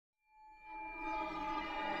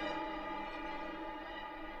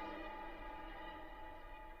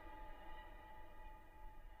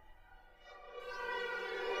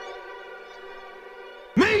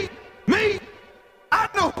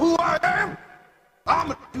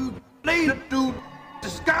I'm a dude, later dude,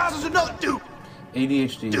 disguised as another dude.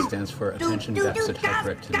 ADHD stands for Attention Deficit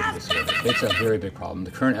Hyperactivity Disorder. It's a very big problem.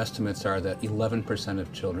 The current estimates are that 11%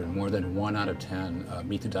 of children, more than 1 out of 10,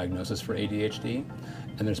 meet the diagnosis for ADHD,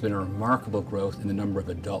 and there's been a remarkable growth in the number of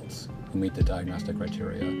adults who meet the diagnostic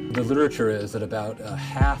criteria. The literature is that about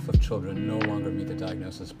half of children no longer meet the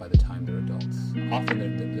diagnosis by the time they're adults.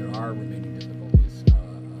 Often there are remaining difficulties, so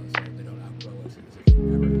they don't outgrow it as if they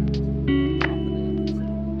never had.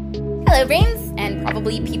 Hello, brains, and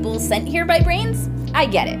probably people sent here by brains. I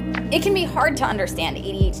get it. It can be hard to understand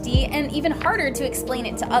ADHD and even harder to explain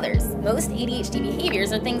it to others. Most ADHD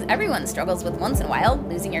behaviors are things everyone struggles with once in a while.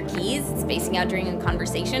 Losing your keys, spacing out during a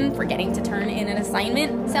conversation, forgetting to turn in an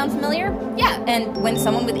assignment. Sound familiar? Yeah, and when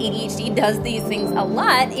someone with ADHD does these things a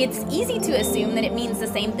lot, it's easy to assume that it means the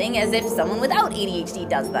same thing as if someone without ADHD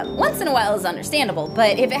does them. Once in a while is understandable,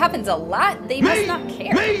 but if it happens a lot, they must not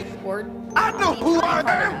care. Or I know who I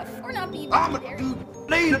am. Or not be I'm a dude,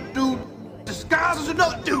 later dude, disguised as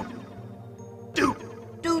another dude.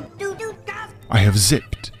 I have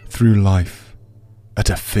zipped through life at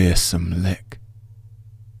a fearsome lick.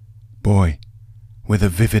 Boy with a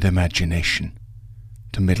vivid imagination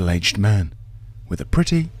to middle-aged man with a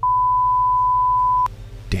pretty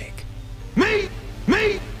dick. Me,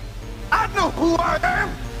 I know who I am.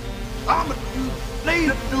 I'm a dude,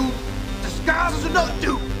 later dude, disguised as another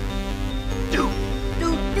dude.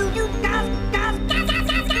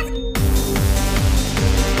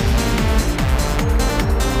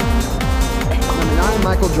 I'm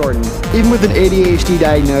Michael Jordan. Even with an ADHD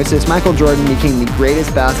diagnosis, Michael Jordan became the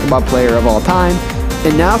greatest basketball player of all time.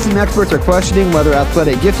 And now some experts are questioning whether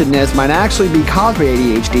athletic giftedness might actually be caused by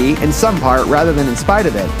ADHD in some part rather than in spite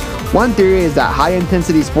of it. One theory is that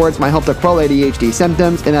high-intensity sports might help to quell ADHD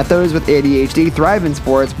symptoms, and that those with ADHD thrive in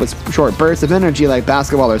sports with short bursts of energy like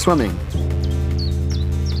basketball or swimming.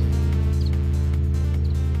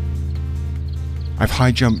 I've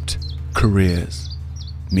high-jumped careers,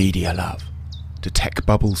 media love, to tech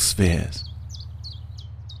bubble spheres.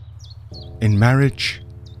 In marriage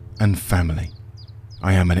and family,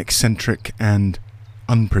 I am an eccentric and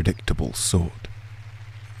unpredictable sort.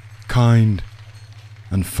 Kind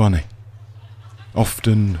and funny,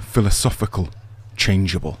 often philosophical,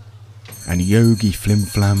 changeable, and yogi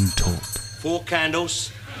flim-flam taught. 4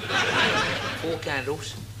 candles. 4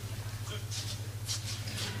 candles.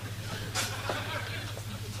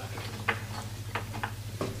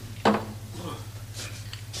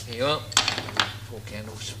 Here you are. 4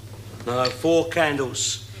 candles. No, 4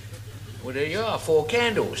 candles. Well, there you are, 4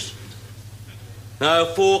 candles. No,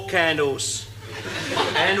 4 candles.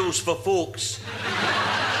 Handles for forks.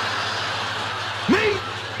 Me,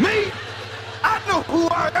 I know who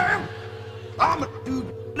I am. I'm a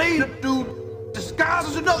dude, later dude, disguised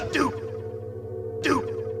as another dude.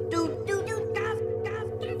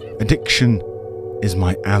 Addiction is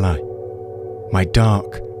my ally, my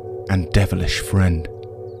dark and devilish friend.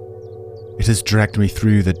 It has dragged me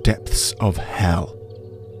through the depths of hell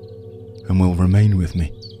and will remain with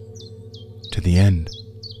me to the end.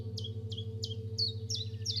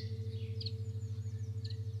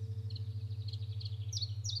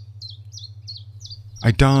 I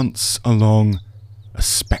dance along a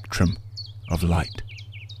spectrum of light,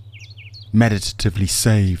 meditatively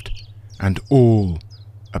saved and all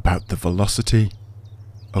about the velocity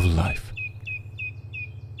of life.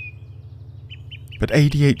 But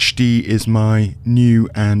ADHD is my new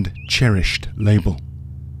and cherished label.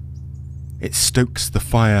 It stokes the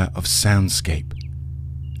fire of soundscape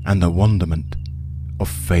and the wonderment of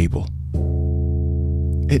fable.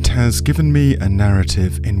 It has given me a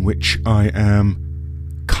narrative in which I am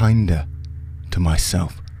kinder to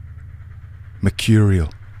myself, mercurial,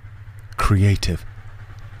 creative,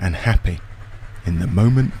 and happy in the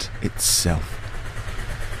moment itself.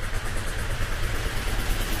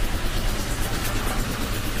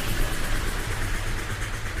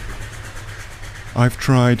 I've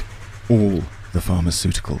tried all the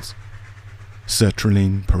pharmaceuticals,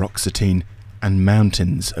 sertraline, paroxetine, and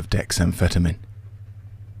mountains of dexamphetamine.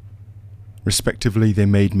 Respectively, they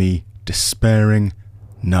made me despairing,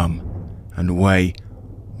 numb, and way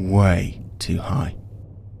too high.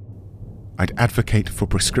 I'd advocate for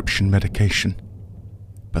prescription medication,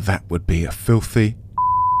 but that would be a filthy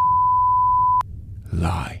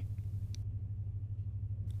lie.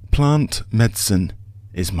 Plant medicine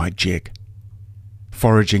is my jig.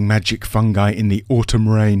 Foraging magic fungi in the autumn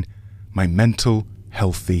rain, my mental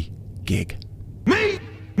healthy gig. Me,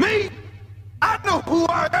 I know who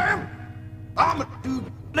I am. I'm a dude,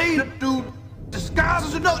 later dude, disguised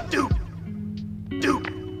as another dude.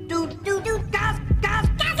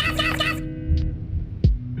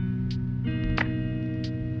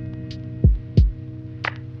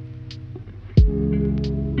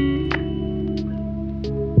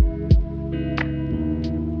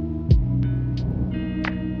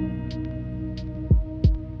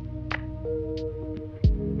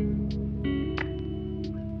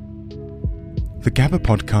 The GABA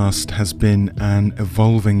podcast has been an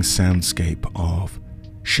evolving soundscape of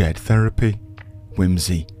shared therapy,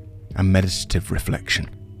 whimsy, and meditative reflection.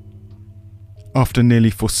 After nearly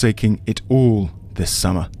forsaking it all this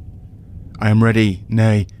summer, I am ready,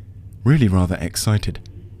 nay, really rather excited,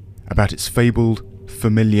 about its fabled,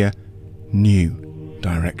 familiar, new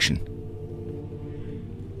direction.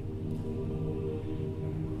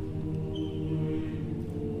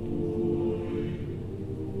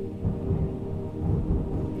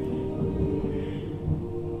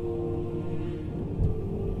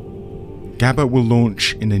 GABA will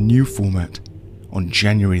launch in a new format on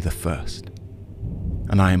January the 1st,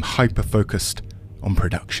 and I am hyper-focused on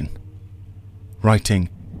production, writing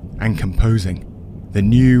and composing the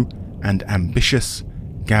new and ambitious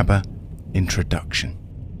GABA introduction.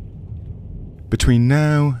 Between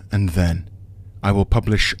now and then, I will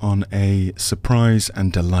publish on a surprise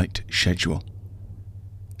and delight schedule,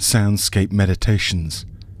 soundscape meditations,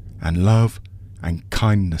 and love and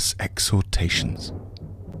kindness exhortations.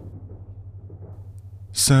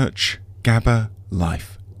 Search GABA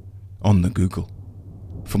Life on the Google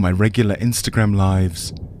for my regular Instagram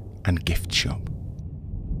lives and gift shop.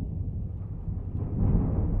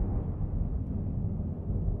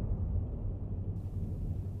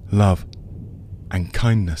 Love and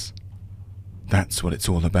kindness, that's what it's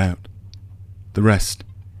all about. The rest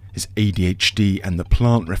is ADHD and the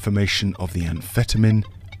plant reformation of the amphetamine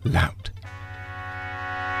lout.